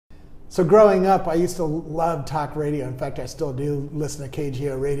So growing up, I used to love talk radio. In fact, I still do listen to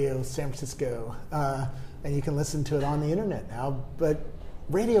KGO Radio San Francisco. And you can listen to it on the internet now. But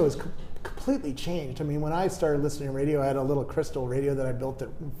radio has completely changed. I mean, when I started listening to radio, I had a little crystal radio that I built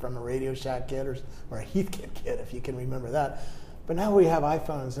from a Radio Shack kit or a Heathkit kit, if you can remember that. But now we have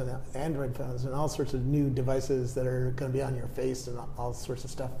iPhones and Android phones and all sorts of new devices that are going to be on your face and all sorts of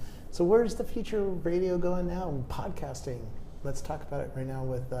stuff. So where's the future of radio going now? Podcasting. Let's talk about it right now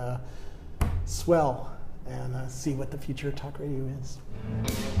with Swell and see what the future of talk radio is.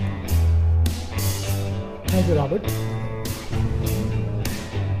 Thank you, Robert.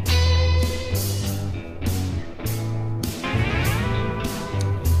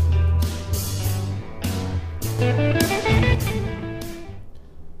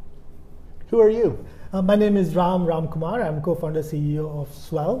 Who are you? My name is Ram Kumar. I'm co-founder CEO of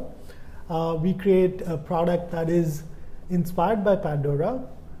Swell. We create a product that is inspired by Pandora,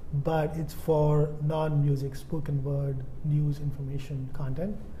 but it's for non-music, spoken word, news, information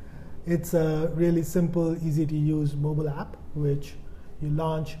content. It's a really simple, easy to use mobile app, which you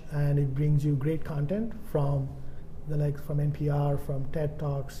launch and it brings you great content from the likes from NPR, from TED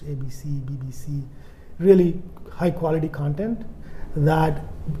Talks, ABC, BBC, really high quality content that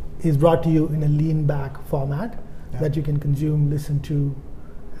is brought to you in a lean back format that you can consume, listen to,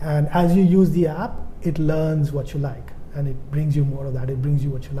 and as you use the app, it learns what you like and it brings you more of that. It brings you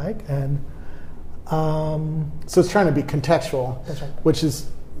what you like, and so it's trying to be contextual. That's right. Which is,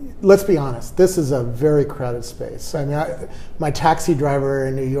 let's be honest, this is a very crowded space. I mean, my taxi driver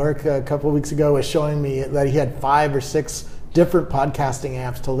in New York a couple of weeks ago was showing me that he had 5 or 6 different podcasting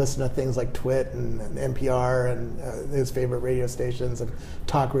apps to listen to things like Twit and NPR and his favorite radio stations and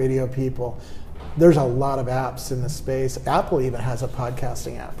talk radio people. There's a lot of apps in the space. Apple even has a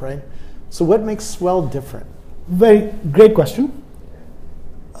podcasting app, right? So what makes Swell different? Very great question.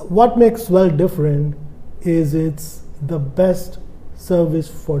 What makes Swell different is it's the best service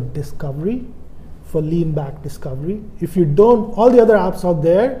for discovery, for lean back discovery. If you don't, all the other apps out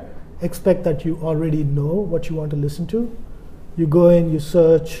there expect that you already know what you want to listen to. You go in, you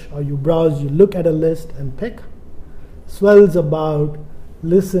search, or you browse, you look at a list and pick. Swell is about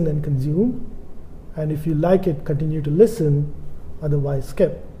listen and consume, and if you like it, continue to listen, otherwise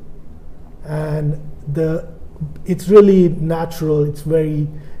skip. And it's really natural, it's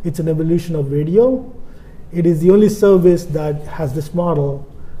an evolution of radio. It is the only service that has this model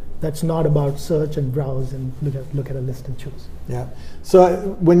that's not about search and browse and look at a list and choose. Yeah.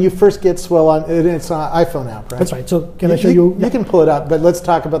 So when you first get Swell on, it's an iPhone app, right? That's right. So can I show you? You can pull it up, but let's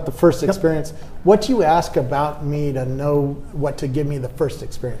talk about the first experience. What do you ask about me to know what to give me the first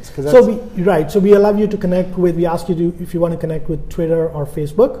experience? So we allow you to connect with. We ask you to, if you want to connect with Twitter or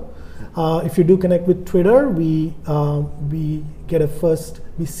Facebook. If you do connect with Twitter, we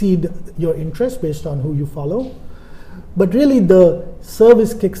seed your interest based on who you follow. But really, the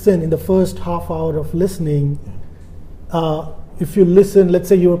service kicks in the first half hour of listening. If you listen, let's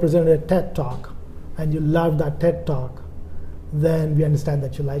say you were presented a TED Talk, and you love that TED Talk, then we understand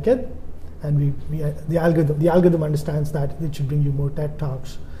that you like it, and the algorithm understands that it should bring you more TED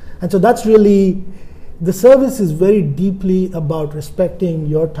Talks. And so that's really, the service is very deeply about respecting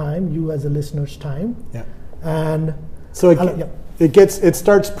your time, you as a listener's time. Yeah. And so it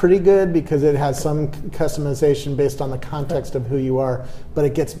starts pretty good because it has some customization based on the context of who you are, but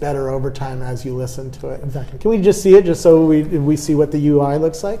it gets better over time as you listen to it. Exactly. Can we just see it, just so we see what the UI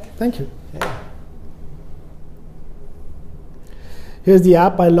looks like? Thank you. Yeah. Here's the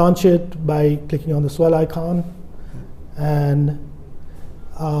app. I launch it by clicking on the Swell icon, and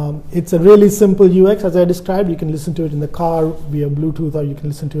it's a really simple UX, as I described. You can listen to it in the car via Bluetooth, or you can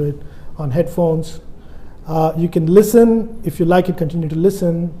listen to it on headphones. You can listen. If you like it, continue to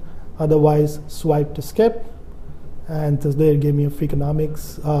listen. Otherwise, swipe to skip. And there it gave me a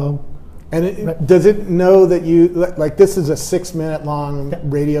Freakonomics. And does it know that you, like this is a 6-minute long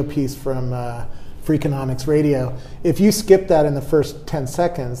radio piece from Freakonomics Radio. If you skip that in the first 10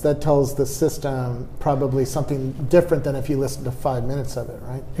 seconds, that tells the system probably something different than if you listen to 5 minutes of it,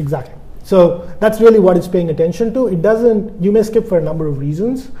 right? Exactly. So that's really what it's paying attention to. It doesn't. You may skip for a number of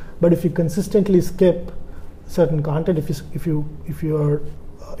reasons, but if you consistently skip certain content, if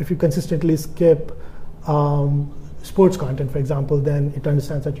you consistently skip sports content, for example, then it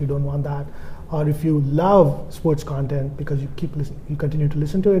understands that you don't want that. Or if you love sports content because you keep listening, you continue to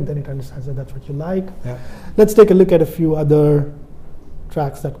listen to it, then it understands that that's what you like. Yeah. Let's take a look at a few other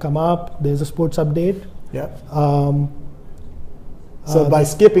tracks that come up. There's a sports update. Yeah. So by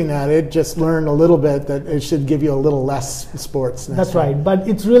skipping that, it just learned a little bit that it should give you a little less sports. That's right, but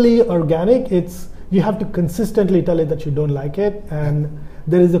it's really organic. You have to consistently tell it that you don't like it, and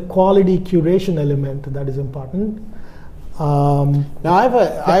there is a quality curation element that is important. Now I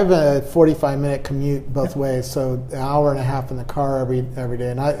have a 45-minute commute both ways, so an hour and a half in the car every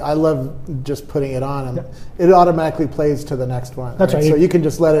day, and I love just putting it on, and it automatically plays to the next one. That's right. So you can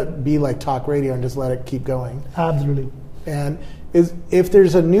just let it be like talk radio and just let it keep going. Absolutely. And if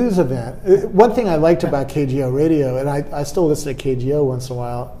there's a news event, one thing I liked about KGO radio, and I still listen to KGO once in a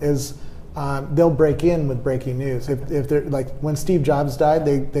while, is they'll break in with breaking news. If they're like when Steve Jobs died,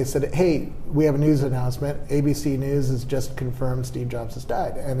 they said, "Hey, we have a news announcement. ABC News has just confirmed Steve Jobs has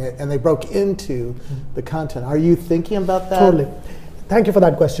died," and they broke into the content. Are you thinking about that? Totally. Thank you for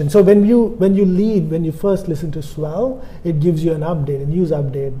that question. So when you first listen to Swell, it gives you an update, a news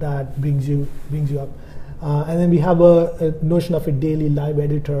update that brings you up, and then we have a notion of a daily live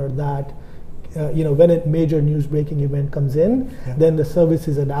editor that. When a major news breaking event comes in, then the service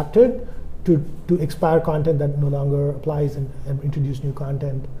is adapted to expire content that no longer applies and introduce new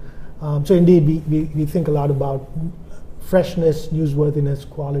content. So indeed, we think a lot about freshness, newsworthiness,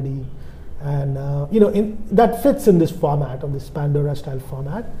 quality, and that fits in this format, of this Pandora style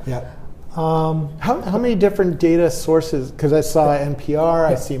format. Yeah. How many different data sources? Because I saw NPR,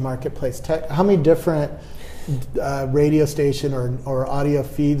 I see Marketplace Tech. How many different radio station or audio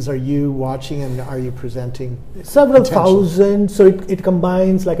feeds are you watching and are you presenting? Several thousand. So it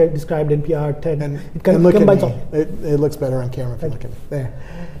combines, like I described, NPR, TED. It combines all. It looks better on camera if you look at me. There.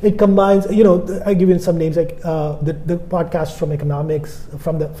 It combines. I give you some names like the podcasts from economics,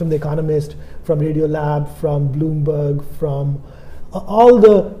 from the Economist, from Radio Lab, from Bloomberg, from all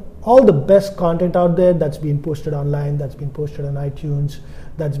the best content out there that's been posted online, that's been posted on iTunes,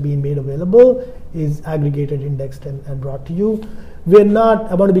 that's been made available, is aggregated, indexed, and brought to you.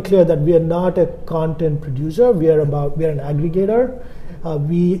 I want to be clear that we are not a content producer. We are an aggregator.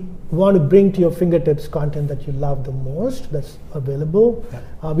 We want to bring to your fingertips content that you love the most, that's available.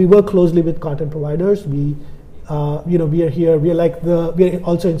 Yeah. We work closely with content providers. We are here. We are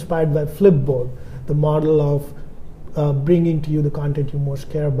also inspired by Flipboard, the model of bringing to you the content you most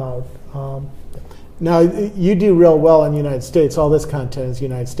care about. Now, you do real well in the United States. All this content is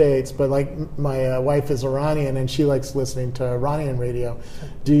United States, but like my wife is Iranian and she likes listening to Iranian radio.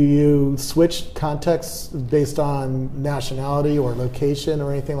 Do you switch contexts based on nationality or location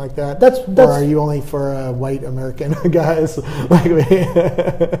or anything like that? Or are you only for white American guys like me?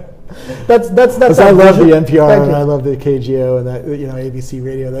 That's I love the NPR and I love the KGO and that, ABC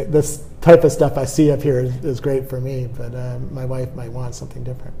radio. This type of stuff I see up here is great for me, but my wife might want something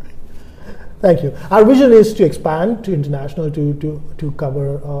different. Thank you. Our vision is to expand to international, to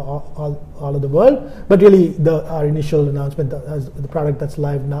cover all of the world. But really, our initial announcement, as the product that's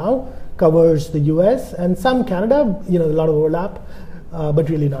live now, covers the US and some Canada. A lot of overlap, but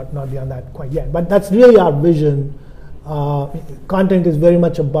really not beyond that quite yet. But that's really our vision. Content is very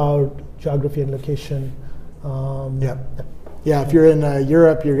much about geography and location. If you're in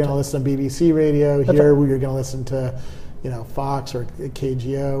Europe, you're going to listen to BBC radio. Here, you're going to listen to Fox or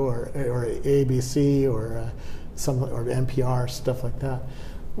KGO or ABC or NPR, stuff like that.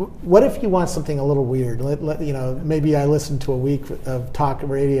 What if you want something a little weird? Maybe I listen to a week of talk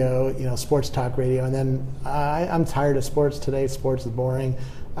radio, sports talk radio, and then I'm tired of sports today. Sports is boring.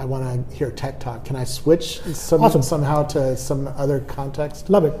 I want to hear tech talk. Can I switch somehow to some other context?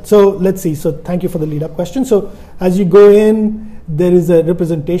 Love it. So let's see. So thank you for the lead-up question. So as you go in, there is a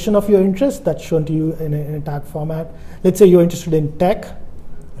representation of your interest that's shown to you in a tag format. Let's say you're interested in tech,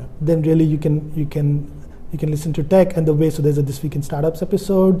 then really you can listen to tech and the way. So there's a This Week in Startups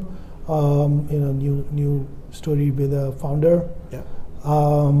episode, new story with a founder.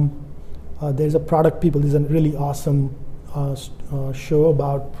 There's a product people. There's a really awesome show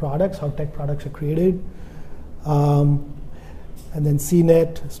about products, how tech products are created, and then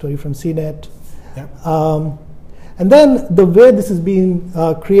CNET, a story from CNET. And then the way this is being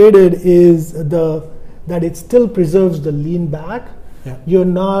created is that it still preserves the lean back. You're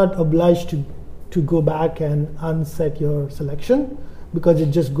not obliged to go back and unset your selection because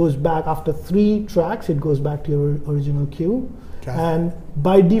it just goes back after 3 tracks. It goes back to your original queue, and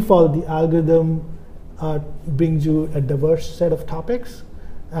by default, the algorithm brings you a diverse set of topics.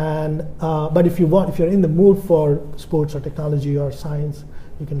 And but if you're in the mood for sports or technology or science,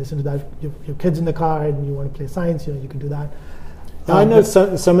 you can listen to that. Your kids in the car and you want to play science, you can do that. Now, I know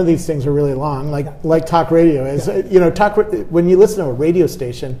some of these things are really long, like talk radio is. When you listen to a radio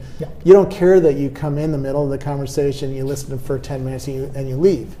station, you don't care that you come in the middle of the conversation, you listen for 10 minutes and you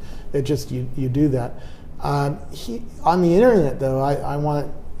leave. It just you do that. On the internet, though, I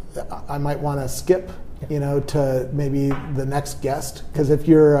might want to skip. To maybe the next guest, because if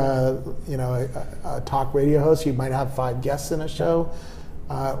you're a talk radio host, you might have 5 guests in a show.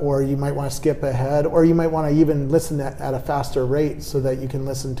 or you might want to skip ahead, or you might want to even listen at a faster rate so that you can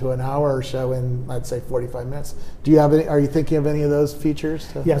listen to an hour show in, let's say, 45 minutes. Do you have any? Are you thinking of any of those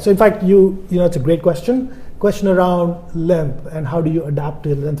features? Yeah. So in fact, it's a great question. Question around length and how do you adapt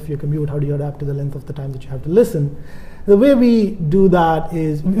to the length of your commute? How do you adapt to the length of the time that you have to listen? The way we do that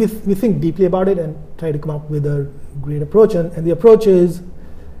is we think deeply about it and try to come up with a great approach. And the approach is,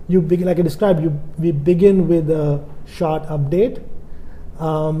 you begin, like I described, we begin with a short update.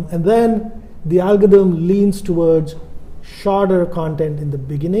 And then the algorithm leans towards shorter content in the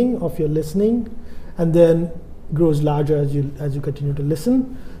beginning of your listening, and then grows larger as you continue to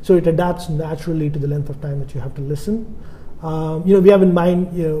listen. So it adapts naturally to the length of time that you have to listen. We have in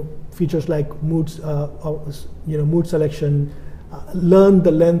mind features like mood selection, learn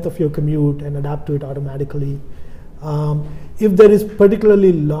the length of your commute and adapt to it automatically. If there is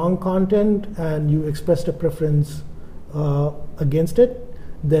particularly long content and you expressed a preference against it,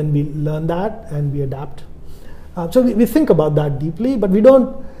 then we learn that and we adapt. So we think about that deeply, but we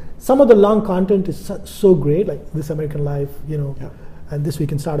don't. Some of the long content is so great, like This American Life, and This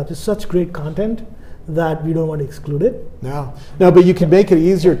Week in Startups is such great content that we don't want to exclude it. No, but you can make it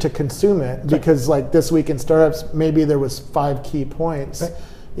easier to consume it, because like This Week in Startups, maybe there was 5 key points, right.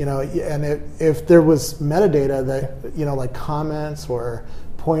 And if there was metadata that, like comments or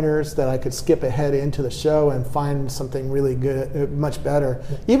pointers that I could skip ahead into the show and find something really good, much better.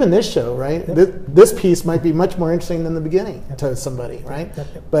 Yeah. Even this show, right? Yeah. This piece might be much more interesting than the beginning to somebody, right? Yeah.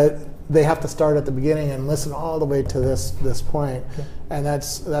 But they have to start at the beginning and listen all the way to this point, and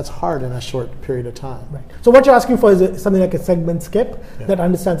that's hard in a short period of time. Right. So what you're asking for is something like a segment skip that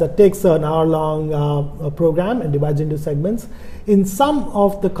understands that takes an hour-long program and divides into segments. In some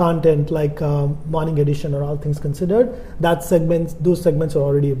of the content, like Morning Edition or All Things Considered, those segments are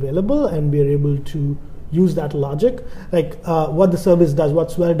already available, and we are able to use that logic. Like what the service does, what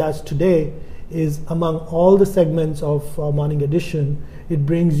Swell does today, is among all the segments of Morning Edition, it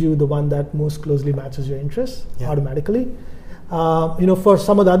brings you the one that most closely matches your interests automatically. For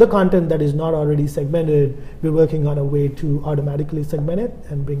some of the other content that is not already segmented, we're working on a way to automatically segment it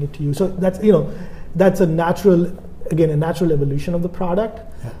and bring it to you. So that's a natural evolution of the product.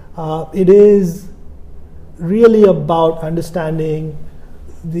 Yeah. It is really about understanding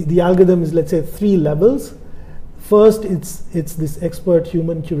the algorithm is, let's say, 3 levels. First, it's this expert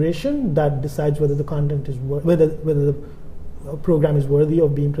human curation that decides whether the content is whether the program is worthy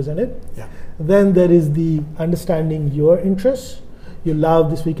of being presented. Yeah. Then there is the understanding your interests. You love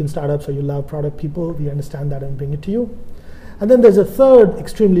This Week in Startups, or you love product people. We understand that and bring it to you. And then there's a third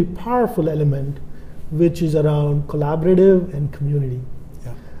extremely powerful element, which is around collaborative and community.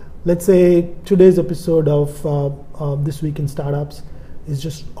 Yeah. Let's say today's episode of This Week in Startups is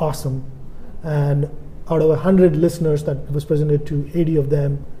just awesome, and out of 100 listeners that was presented to, 80 of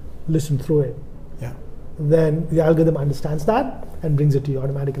them listened through it. Yeah. Then the algorithm understands that and brings it to you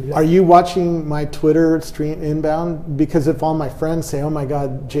automatically. Are you watching my Twitter stream inbound? Because if all my friends say, oh my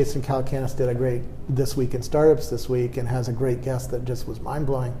God, Jason Calacanis did a great This Week in Startups this week and has a great guest that just was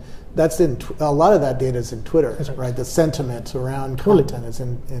mind-blowing, that's a lot of that data is in Twitter, right? The sentiment around content is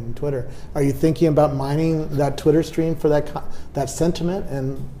in Twitter. Are you thinking about mining that Twitter stream for that sentiment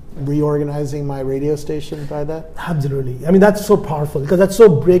and reorganizing my radio station by that? Absolutely. I mean, that's so powerful because that's so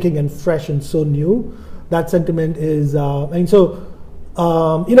breaking and fresh and so new. That sentiment is, in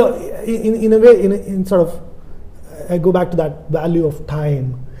a way, in sort of, I go back to that value of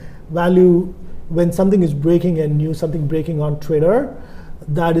time. Value, when something is breaking and new, something breaking on Twitter,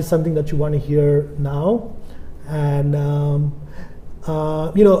 that is something that you want to hear now. And,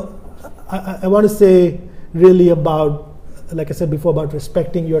 I want to say really about, like I said before, about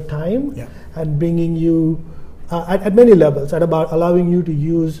respecting your time and bringing you at many levels, at about allowing you to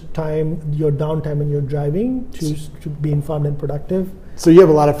use time, your downtime when you're driving to be informed and productive. So you have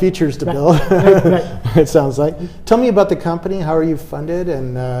a lot of features to build, right. It sounds like. Tell me about the company. How are you funded,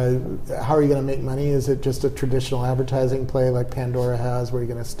 and how are you going to make money? Is it just a traditional advertising play like Pandora has, where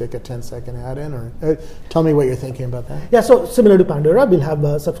you're going to stick a 10-second ad in? Or tell me what you're thinking about that. Yeah, so similar to Pandora, we'll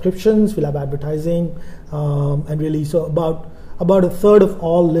have subscriptions, we'll have advertising, and really, so about a third of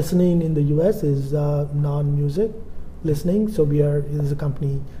all listening in the US is non-music listening. So is a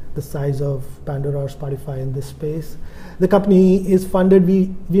company the size of Pandora or Spotify in this space. The company is funded.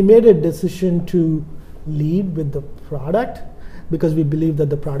 We made a decision to lead with the product because we believe that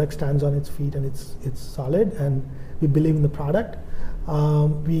the product stands on its feet and it's solid, and we believe in the product.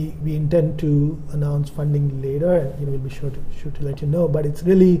 We intend to announce funding later, and we'll be sure to let you know. But it's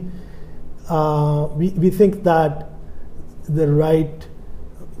really we think that the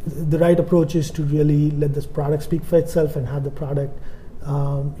right approach is to really let this product speak for itself and have the product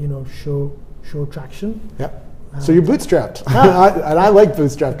show traction. Yep. So you're bootstrapped, and I like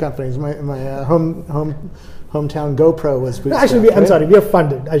bootstrap companies. My hometown GoPro was bootstrapped. Actually, I'm sorry, we are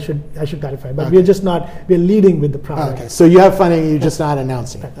funded. I should clarify, but we're just not. We're leading with the product. Okay, so you have funding, you're just not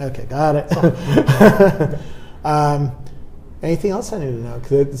announcing it. Okay, got it. Anything else I need to know?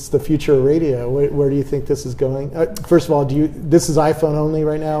 Because it's the future of radio. Where do you think this is going? First of all, this is iPhone only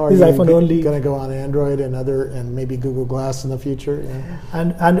right now? This is iPhone only. Going to go on Android and maybe Google Glass in the future? Yeah.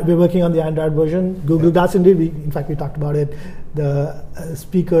 And we're working on the Android version. Google Glass, indeed. In fact, we talked about it. The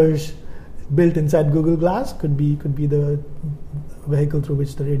speakers built inside Google Glass could be the vehicle through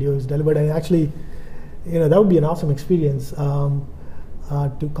which the radio is delivered. And actually, that would be an awesome experience to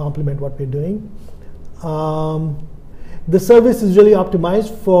complement what we're doing. The service is really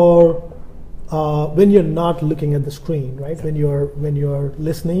optimized for when you're not looking at the screen, right? Yeah. When you're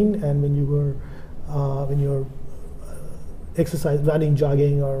listening and when you're exercise, running,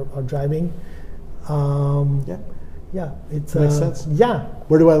 jogging, or driving. It makes sense. Yeah.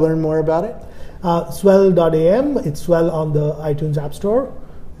 Where do I learn more about it? Swell.am. It's Swell on the iTunes App Store.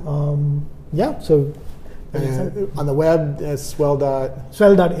 So. On the web, swell.am.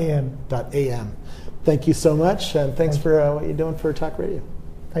 Swell.am. Thank you so much, and thanks for what you're doing for Talk Radio.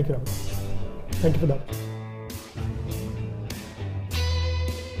 Thank you, Robert. Thank you for that.